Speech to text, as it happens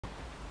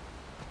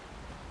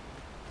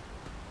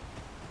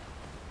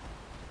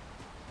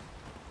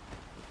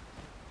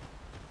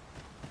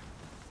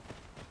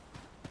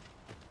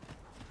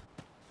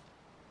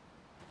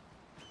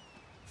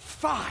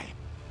Fie!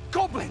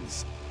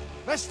 Goblins!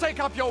 Let's take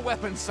up your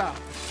weapons, sir.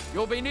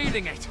 You'll be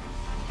needing it.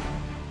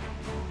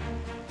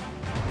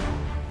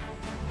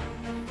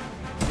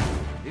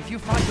 If you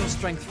find your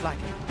strength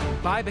flagging,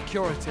 buy a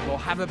curative or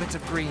have a bit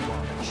of green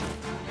orange.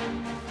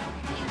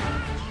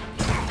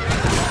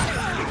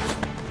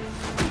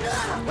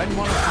 When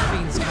one of the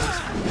fiends comes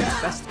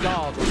through, best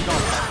guard or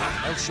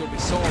dodge, else you'll be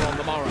sore on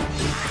the morrow.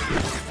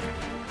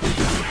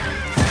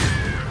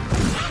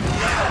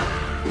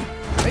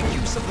 Make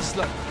use of the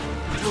slope.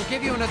 It will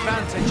give you an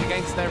advantage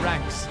against their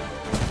ranks.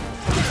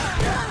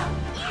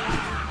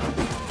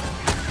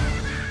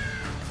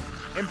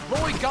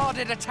 Employ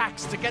guarded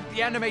attacks to get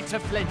the enemy to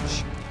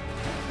flinch.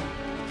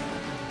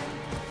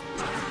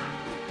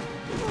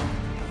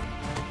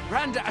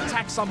 Random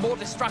attacks are more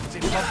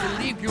destructive but will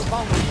leave you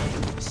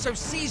vulnerable, so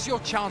seize your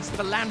chance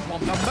to land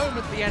one the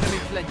moment the enemy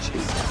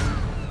flinches.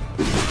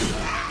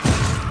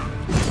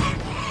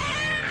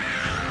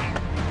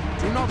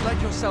 Do not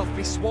let yourself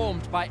be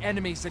swarmed by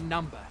enemies in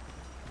number.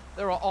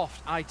 There are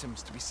oft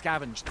items to be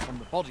scavenged from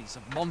the bodies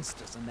of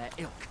monsters and their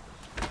ilk.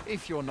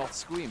 If you're not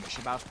squeamish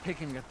about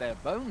picking at their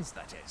bones,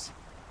 that is.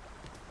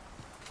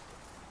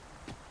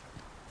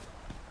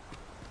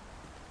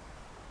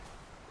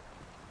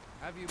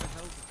 Have you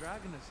beheld the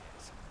dragon as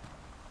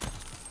yet?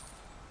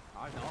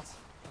 I've not,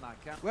 and I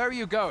can't. Where are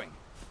you going?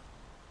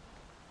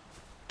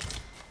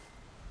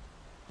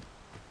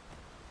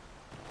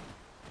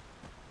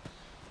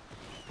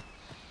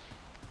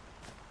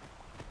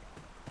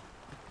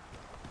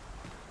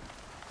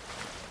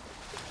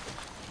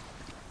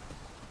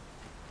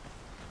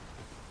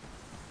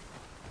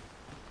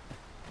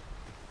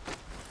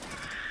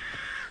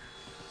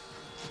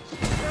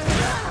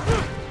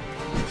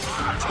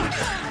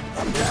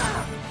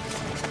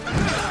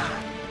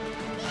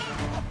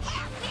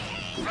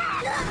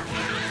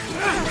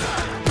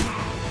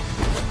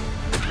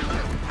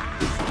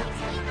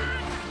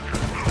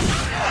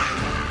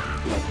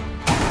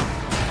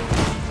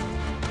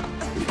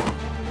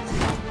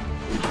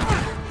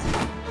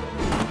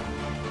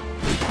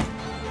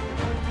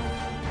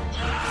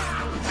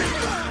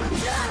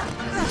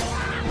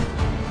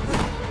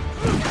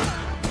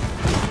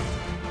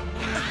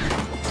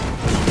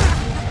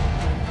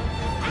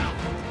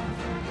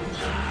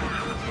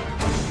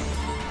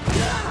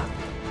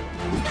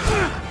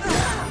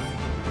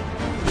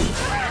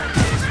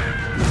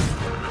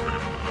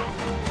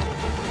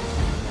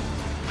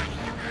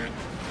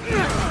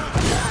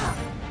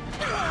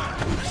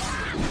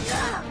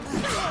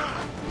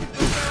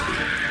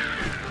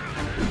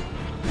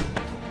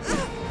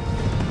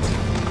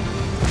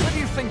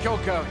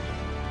 Going.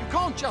 You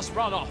can't just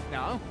run off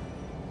now.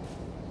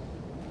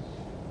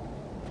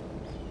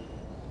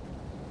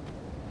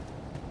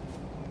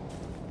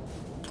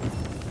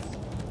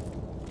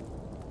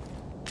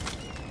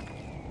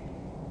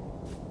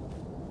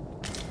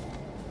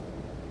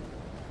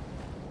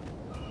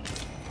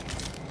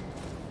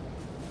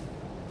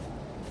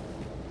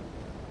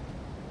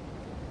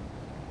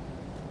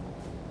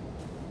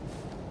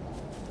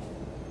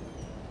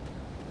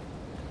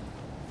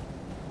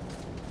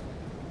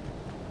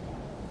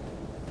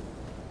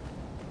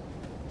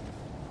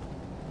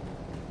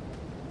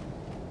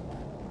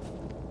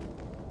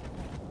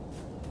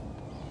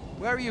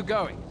 Where are you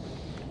going?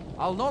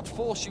 I'll not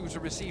force you to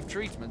receive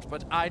treatment,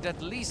 but I'd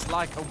at least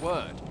like a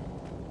word.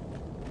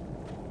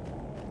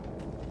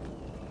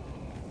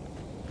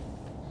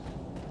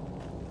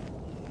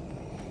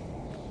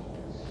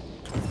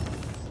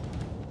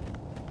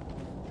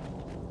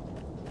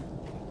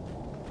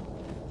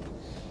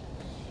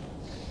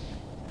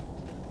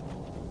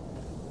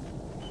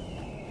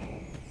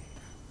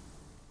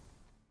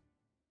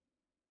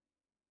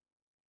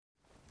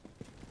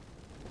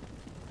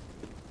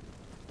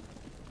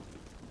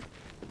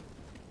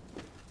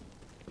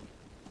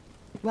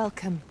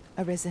 Welcome,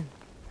 Arisen.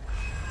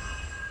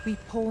 We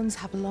pawns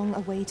have long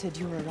awaited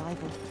your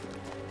arrival.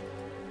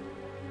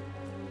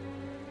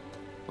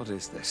 What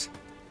is this?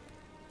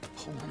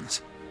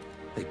 Pawns?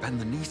 They bend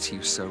the knee to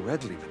you so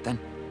readily, but then...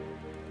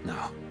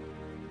 No.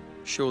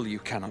 Surely you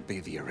cannot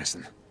be the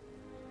Arisen.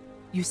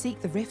 You seek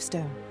the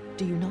Riftstone,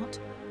 do you not?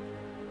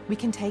 We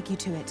can take you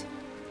to it.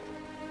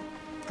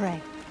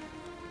 Pray,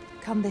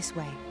 come this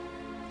way.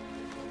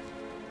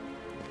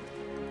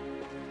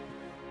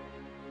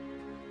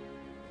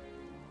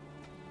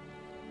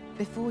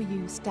 Before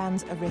you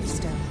stands a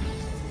Riftstone.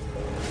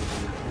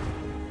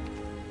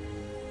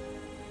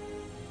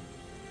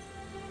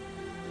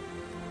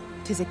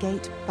 Tis a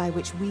gate by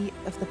which we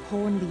of the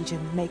Pawn Legion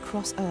may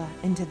cross o'er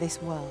into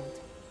this world.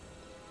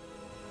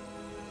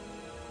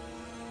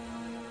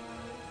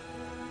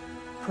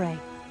 Pray,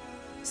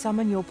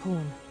 summon your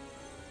pawn.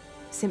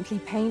 Simply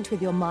paint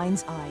with your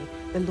mind's eye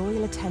the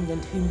loyal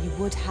attendant whom you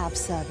would have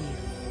serve you.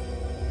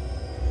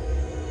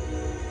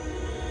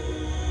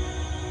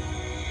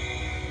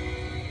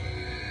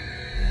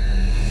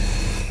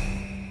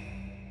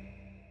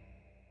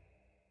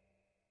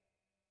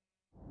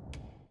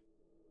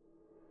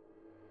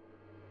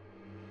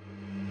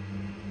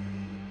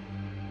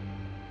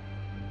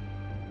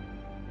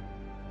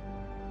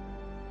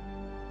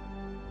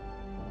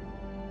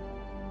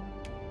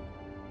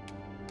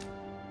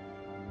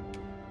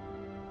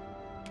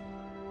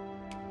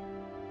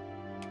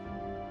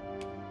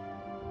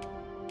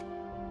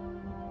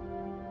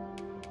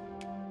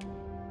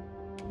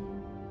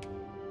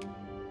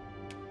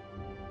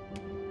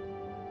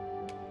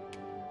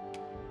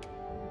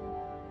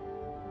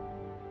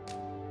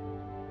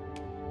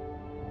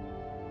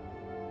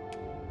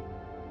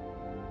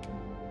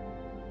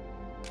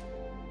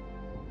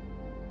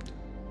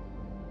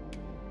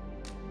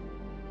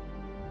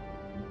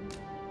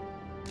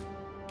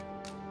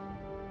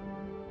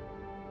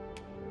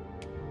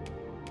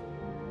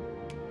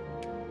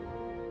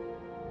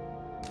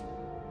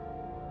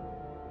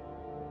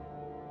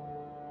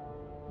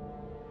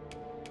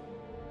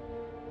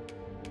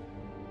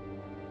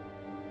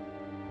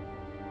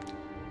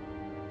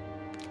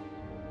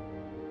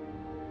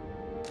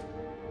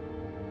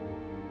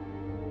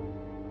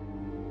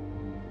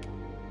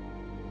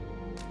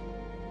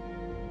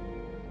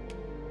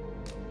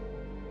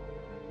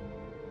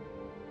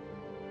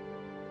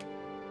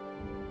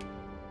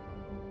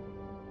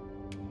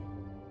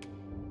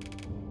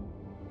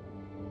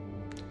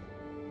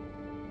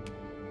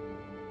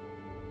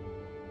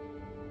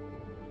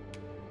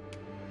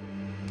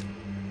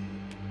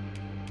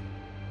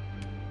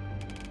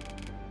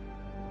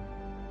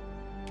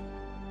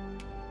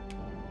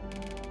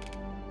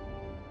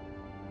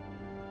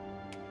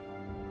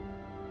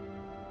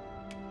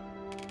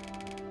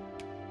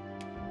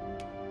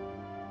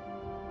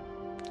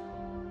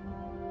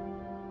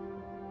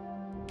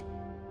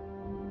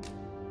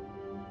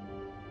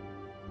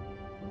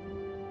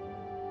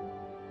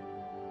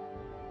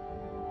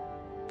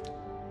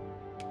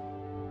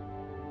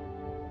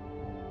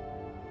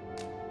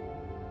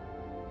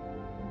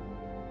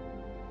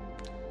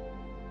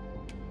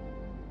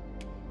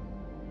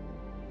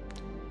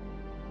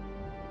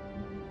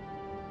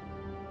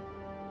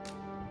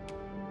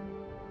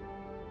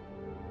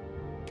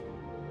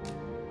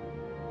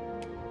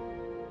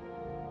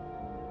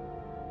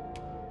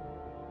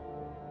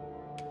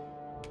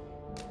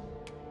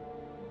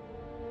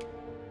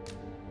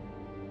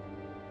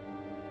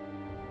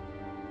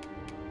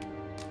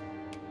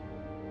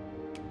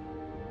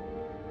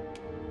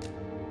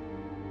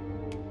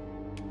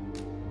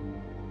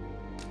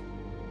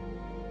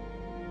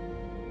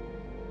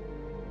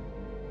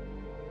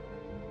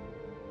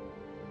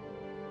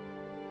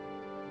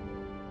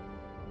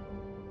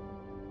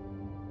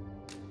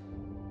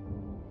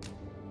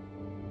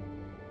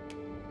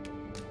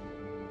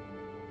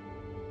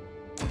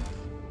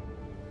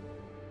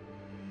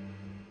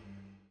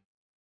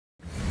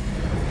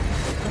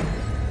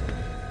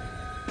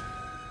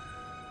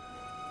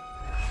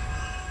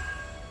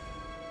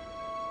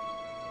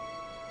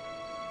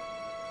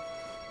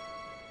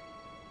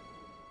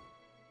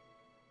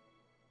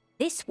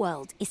 This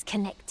world is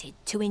connected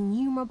to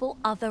innumerable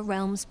other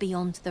realms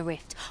beyond the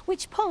rift,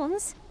 which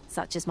pawns,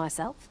 such as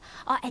myself,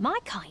 my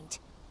kind,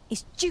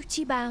 is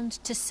duty-bound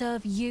to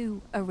serve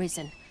you,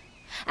 Arisen,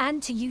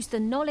 and to use the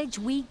knowledge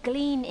we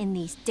glean in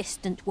these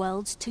distant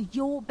worlds to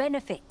your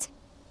benefit.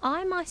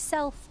 I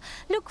myself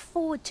look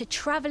forward to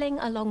traveling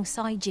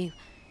alongside you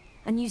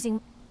and using...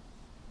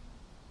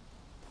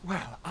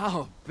 Well,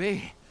 I'll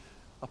be.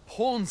 A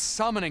pawn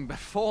summoning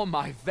before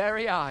my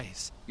very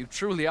eyes. You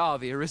truly are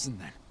the Arisen,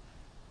 then.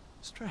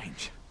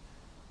 Strange.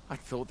 I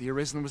thought the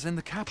Arisen was in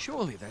the cap.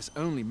 Surely there's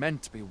only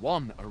meant to be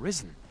one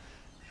Arisen.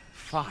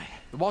 Fine.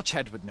 The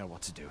Watchhead would know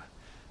what to do,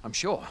 I'm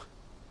sure.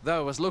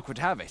 Though, as luck would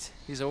have it,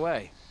 he's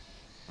away.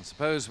 I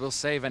suppose we'll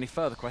save any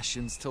further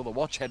questions till the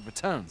Watchhead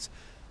returns.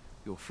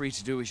 You're free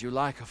to do as you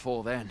like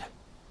afore then.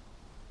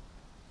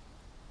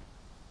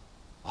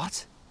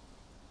 What?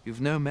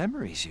 You've no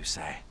memories, you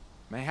say?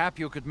 Mayhap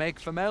you could make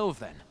for Melve,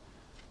 then.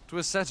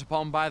 'Twas set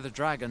upon by the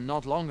dragon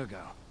not long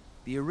ago.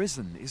 The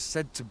Arisen is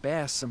said to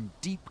bear some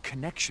deep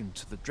connection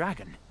to the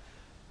dragon.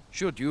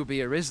 Should you be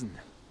Arisen,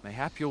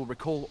 mayhap you'll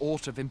recall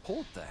aught of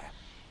import there.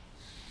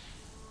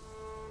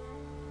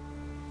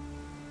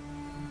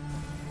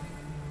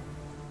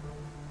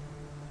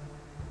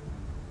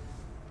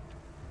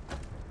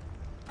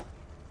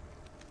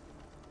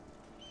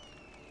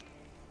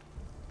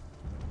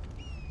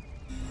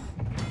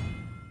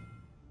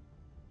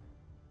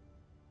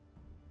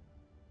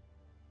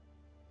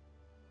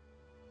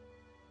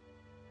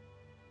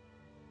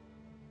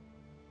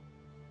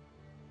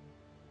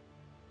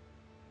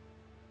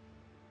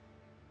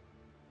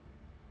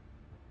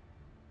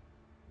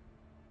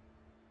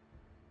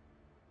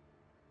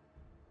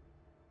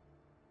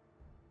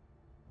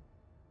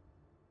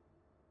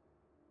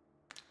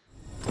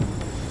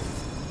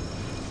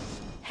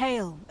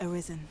 Hail,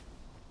 Arisen.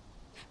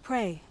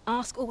 Pray,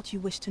 ask aught you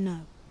wish to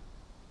know.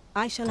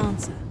 I shall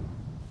answer,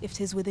 if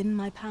 'tis within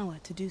my power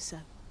to do so.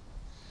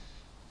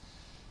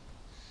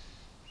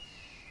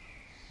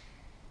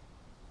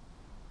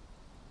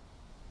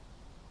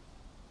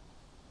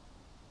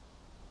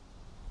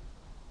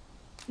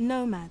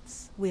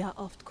 Nomads, we are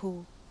oft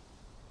called.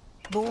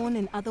 Born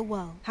in other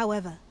worlds.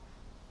 However,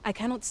 I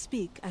cannot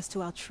speak as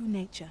to our true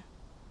nature,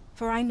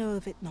 for I know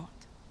of it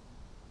not.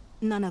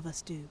 None of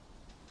us do.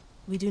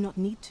 We do not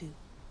need to.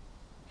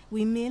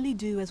 We merely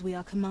do as we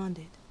are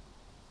commanded.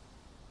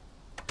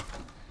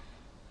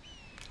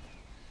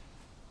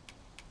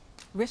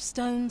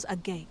 Riftstones are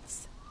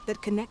gates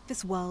that connect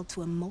this world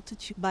to a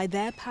multitude. By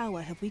their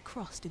power have we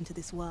crossed into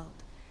this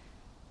world.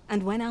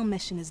 And when our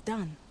mission is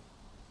done,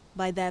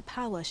 by their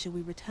power shall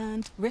we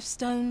return.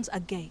 Riftstones are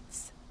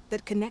gates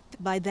that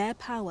connect. By their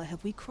power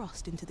have we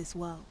crossed into this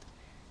world.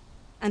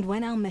 And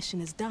when our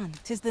mission is done,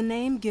 'tis the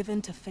name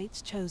given to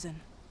fate's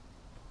chosen.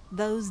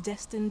 Those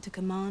destined to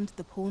command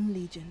the Pawn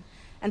Legion,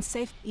 and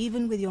safe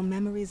even with your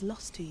memories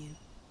lost to you.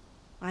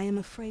 I am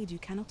afraid you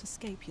cannot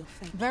escape your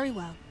fate. Very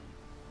well.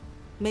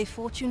 May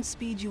fortune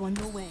speed you on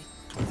your way.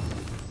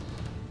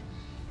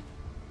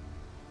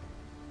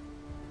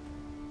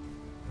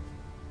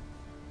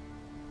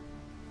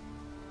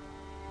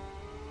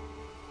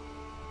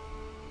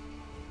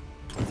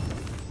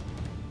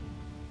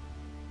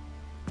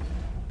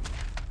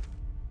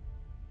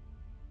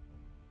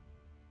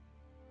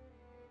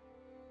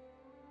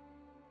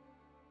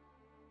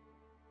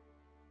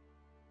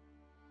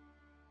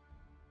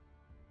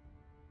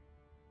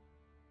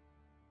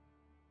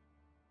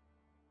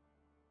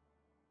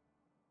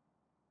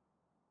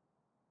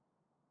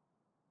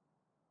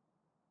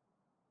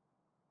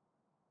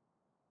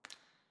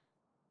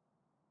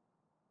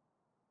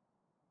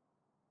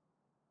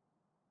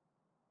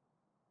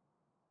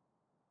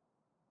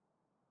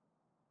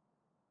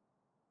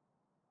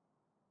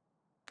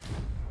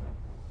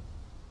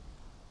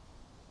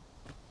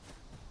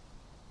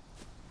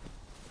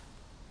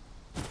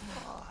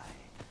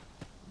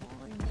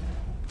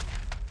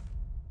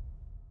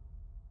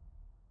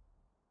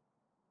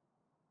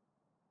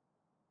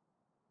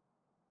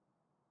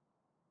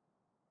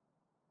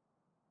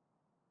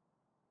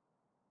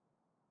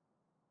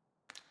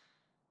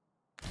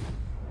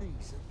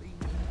 These have been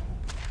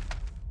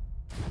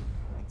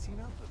mixing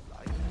up of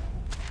late.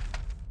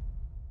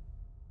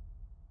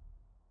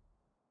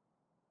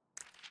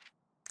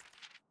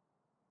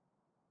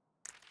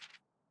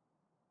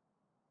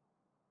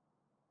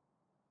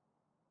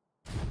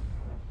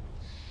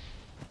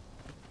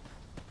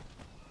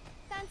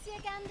 Fancy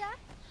a gander?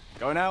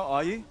 Going out,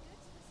 are you?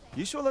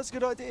 You sure that's a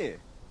good idea?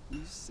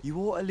 You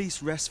ought at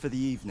least rest for the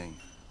evening.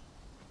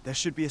 There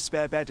should be a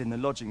spare bed in the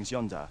lodgings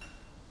yonder.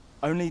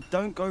 Only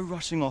don't go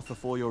rushing off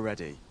before you're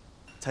ready.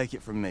 Take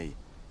it from me.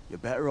 You're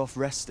better off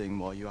resting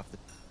while you have the...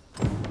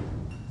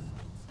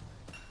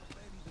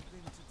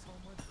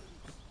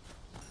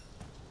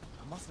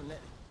 I mustn't let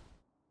it.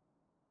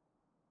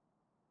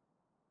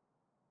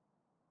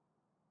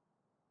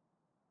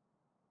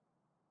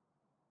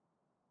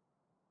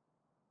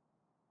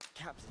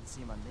 Captain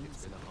seem uneasy.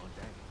 It's been a hard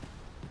day.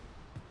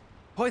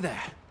 Hoy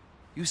there!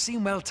 You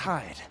seem well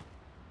tired.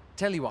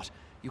 Tell you what,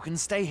 you can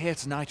stay here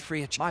tonight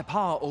free of charge. My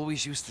pa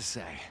always used to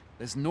say,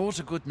 There's naught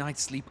a good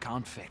night's sleep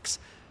can't fix.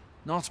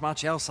 Not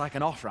much else I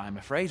can offer, I'm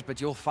afraid, but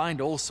you'll find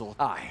all sorts.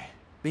 Aye,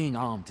 being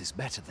armed is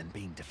better than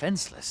being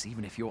defenseless,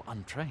 even if you're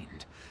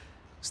untrained.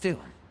 Still,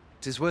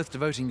 'tis worth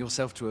devoting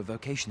yourself to a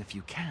vocation if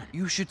you can.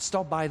 You should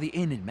stop by the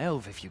inn in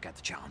Melve if you get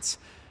the chance.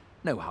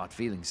 No hard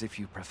feelings if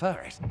you prefer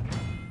it.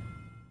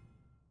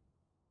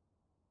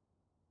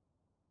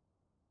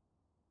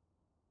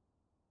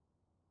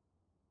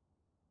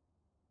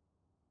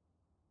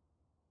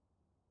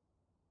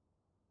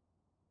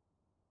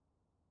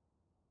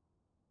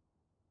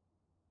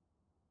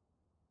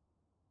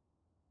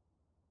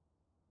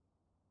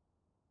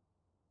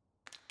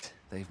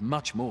 They've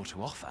much more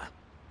to offer.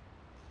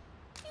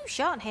 You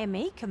shan't hear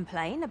me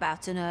complain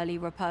about an early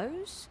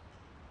repose.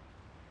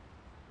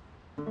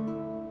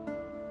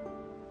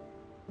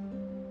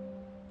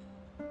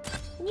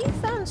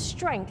 Newfound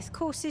strength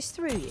courses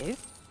through you.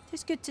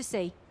 'Tis good to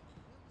see.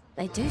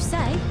 They do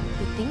say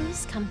good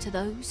things come to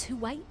those who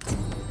wait.